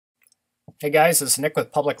Hey guys, it's Nick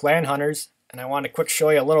with Public Land Hunters, and I want to quick show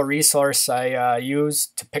you a little resource I use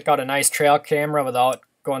to pick out a nice trail camera without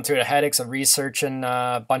going through the headaches of researching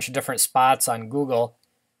a bunch of different spots on Google.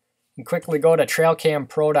 You can quickly go to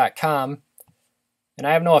trailcampro.com, and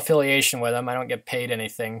I have no affiliation with them. I don't get paid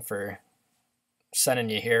anything for sending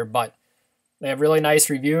you here, but they have really nice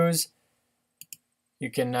reviews. You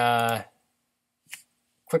can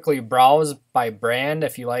quickly browse by brand.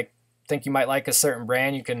 If you think you might like a certain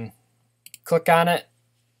brand, you can click on it,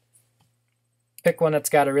 pick one that's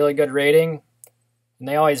got a really good rating, and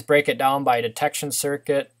they always break it down by detection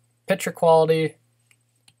circuit, picture quality,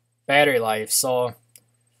 battery life. So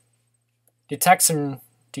detection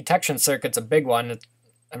circuit's a big one.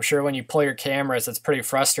 I'm sure when you pull your cameras, it's pretty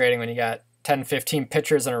frustrating when you got 10, 15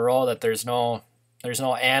 pictures in a row that there's no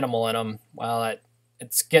animal in them. Well,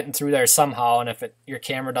 it's getting through there somehow, and if your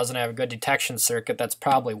camera doesn't have a good detection circuit, that's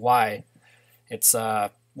probably why. It's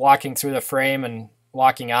walking through the frame and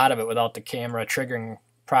walking out of it without the camera triggering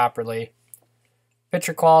properly.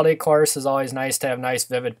 Picture quality, of course, is always nice to have nice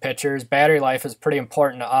vivid pictures. Battery life is pretty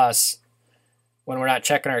important to us when we're not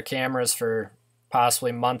checking our cameras for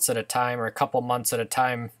possibly months at a time or a couple months at a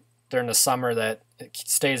time during the summer, that it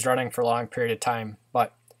stays running for a long period of time.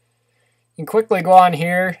 But you can quickly go on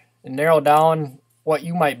here and narrow down what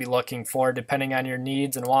you might be looking for depending on your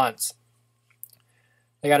needs and wants.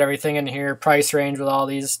 They got everything in here, price range with all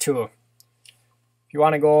these too. If you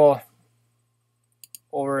want to go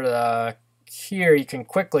over to here, you can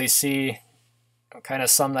quickly see kind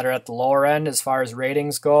of some that are at the lower end as far as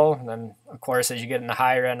ratings go. And then, of course, as you get in the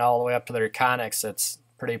higher end all the way up to the Reconyx, it's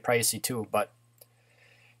pretty pricey too. But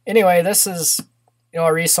anyway, this is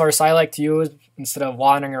a resource I like to use instead of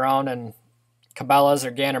wandering around in Cabela's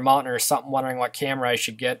or Gander Mountain or something wondering what camera I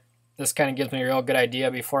should get. This kind of gives me a real good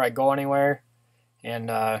idea before I go anywhere.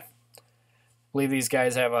 And I believe these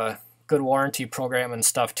guys have a good warranty program and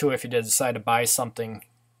stuff too if you did decide to buy something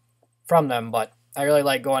from them. But I really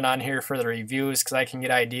like going on here for the reviews because I can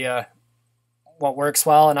get an idea what works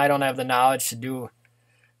well, and I don't have the knowledge to do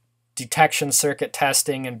detection circuit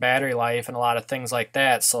testing and battery life and a lot of things like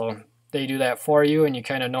that. So they do that for you, and you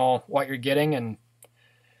kind of know what you're getting and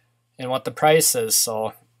what the price is.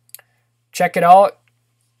 So check it out.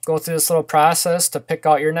 Go through this little process to pick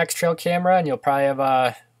out your next trail camera, and you'll probably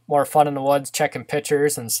have more fun in the woods checking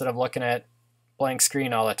pictures instead of looking at blank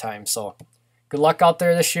screen all the time. So good luck out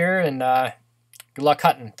there this year, and good luck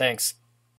hunting. Thanks.